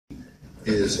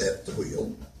is at the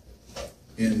wheel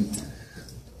in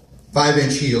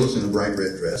 5-inch heels and a bright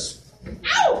red dress.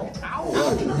 Ow! Ow!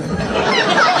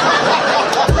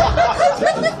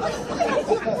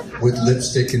 With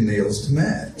lipstick and nails to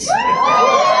match.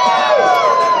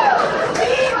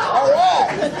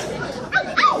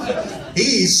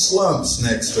 He slumps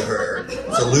next to her.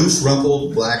 It's a loose,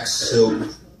 rumpled black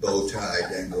silk bow tie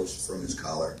dangles from his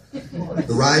collar.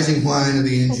 The rising whine of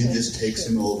the engine just takes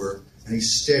him over, and he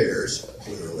stares,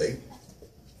 literally,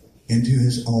 into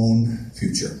his own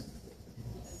future.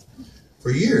 For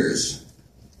years,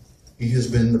 he has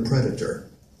been the predator,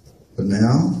 but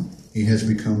now he has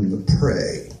become the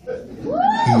prey.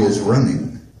 He is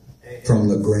running from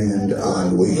the grand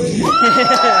ennui.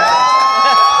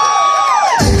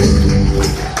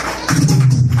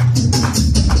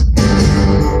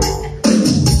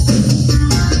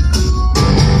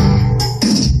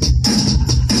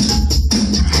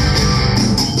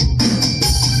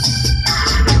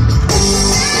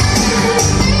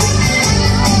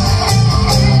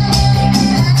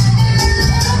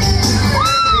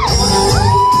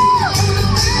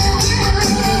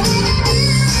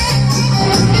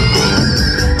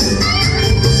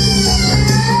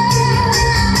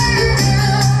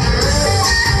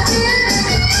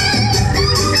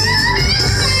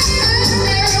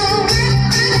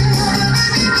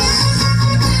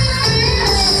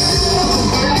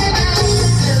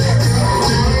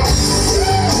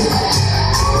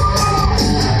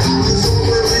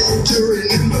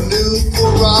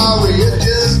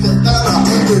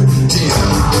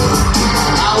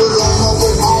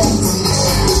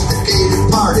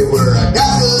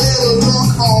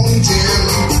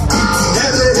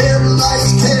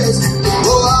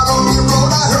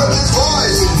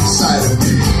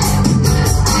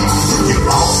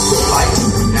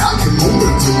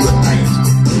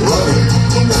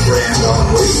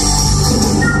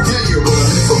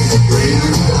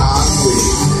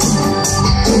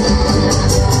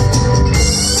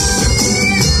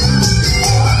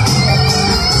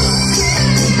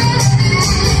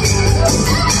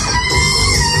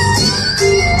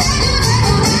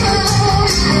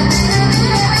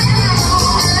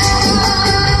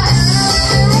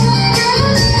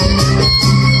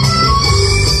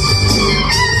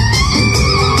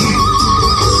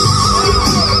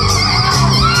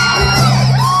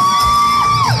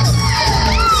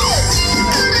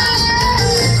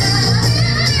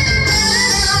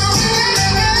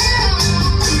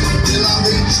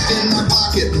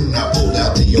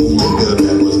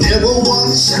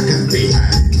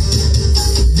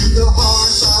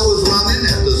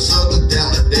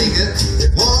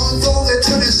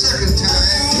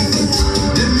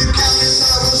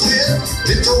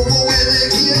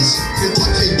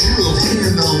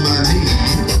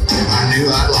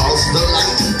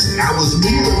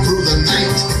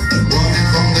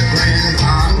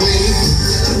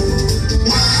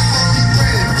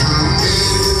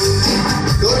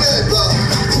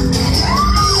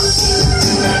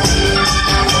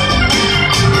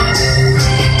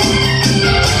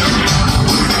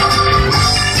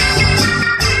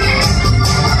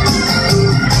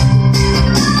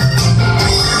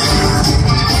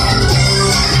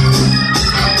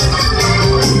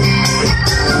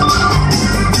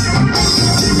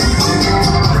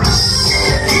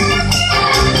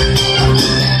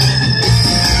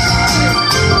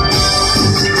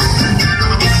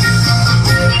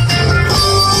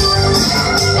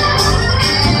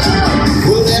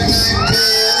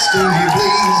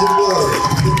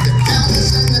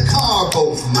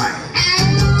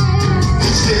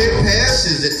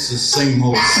 It's the same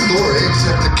old story,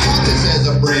 except the Countess has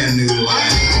a brand new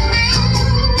line.